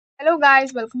Hello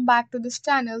guys, welcome back to this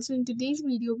channel. So in today's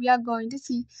video, we are going to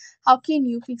see how can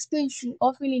you fix the issue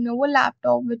of a Lenovo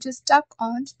laptop which is stuck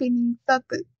on spinning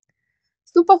circle.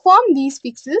 To perform these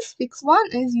fixes, fix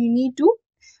 1 is you need to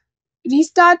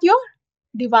restart your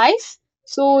device.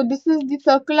 So this is the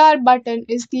circular button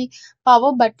is the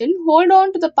power button. Hold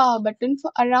on to the power button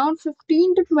for around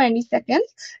 15 to 20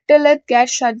 seconds till it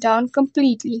gets shut down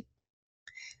completely.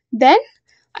 Then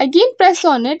again press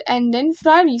on it and then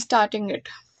try restarting it.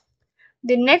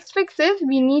 The next fix is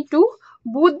we need to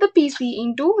boot the PC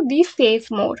into the safe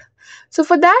mode. So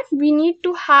for that we need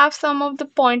to have some of the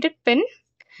pointed pin,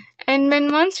 and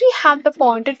once we have the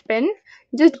pointed pin,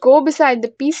 just go beside the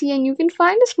PC and you can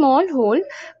find a small hole,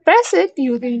 press it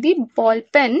using the ball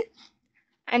pen,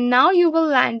 and now you will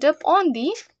land up on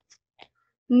the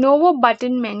Novo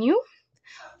button menu.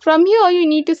 From here you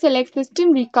need to select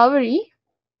system recovery.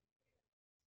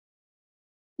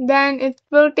 Then it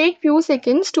will take few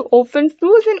seconds to open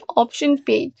choose an option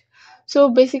page. So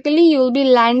basically you will be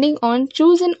landing on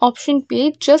choose an option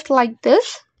page just like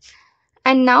this.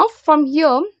 And now from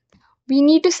here we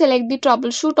need to select the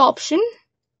troubleshoot option.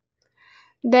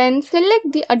 Then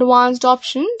select the advanced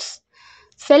options.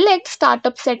 Select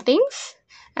startup settings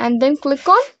and then click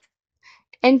on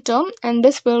enter, and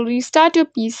this will restart your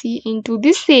PC into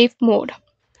the safe mode.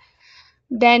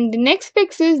 Then the next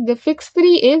fix is the fix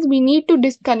 3 is we need to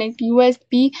disconnect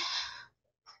USB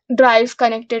drives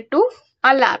connected to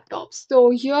our laptops. So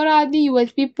here are the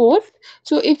USB ports.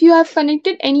 So if you have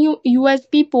connected any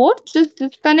USB ports, just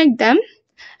disconnect them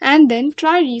and then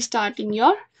try restarting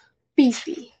your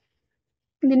PC.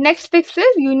 The next fix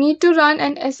is you need to run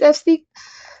an Sfc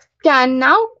Scan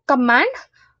now command.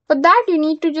 For that you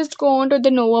need to just go onto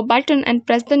the Novo button and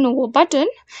press the Novo button.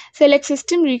 Select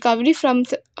system recovery from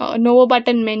Novo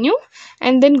button menu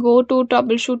and then go to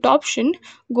troubleshoot option.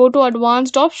 Go to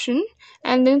advanced option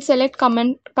and then select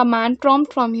command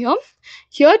prompt from here.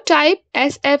 Here type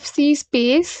sfc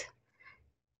space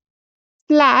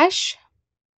slash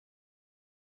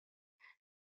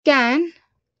scan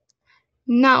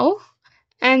now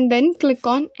and then click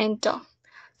on enter.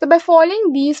 So by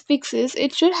following these fixes,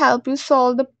 it should help you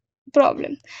solve the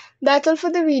problem. That's all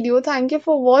for the video. Thank you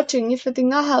for watching. If you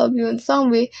think I helped you in some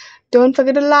way, don't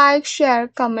forget to like, share,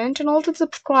 comment and also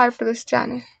subscribe to this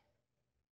channel.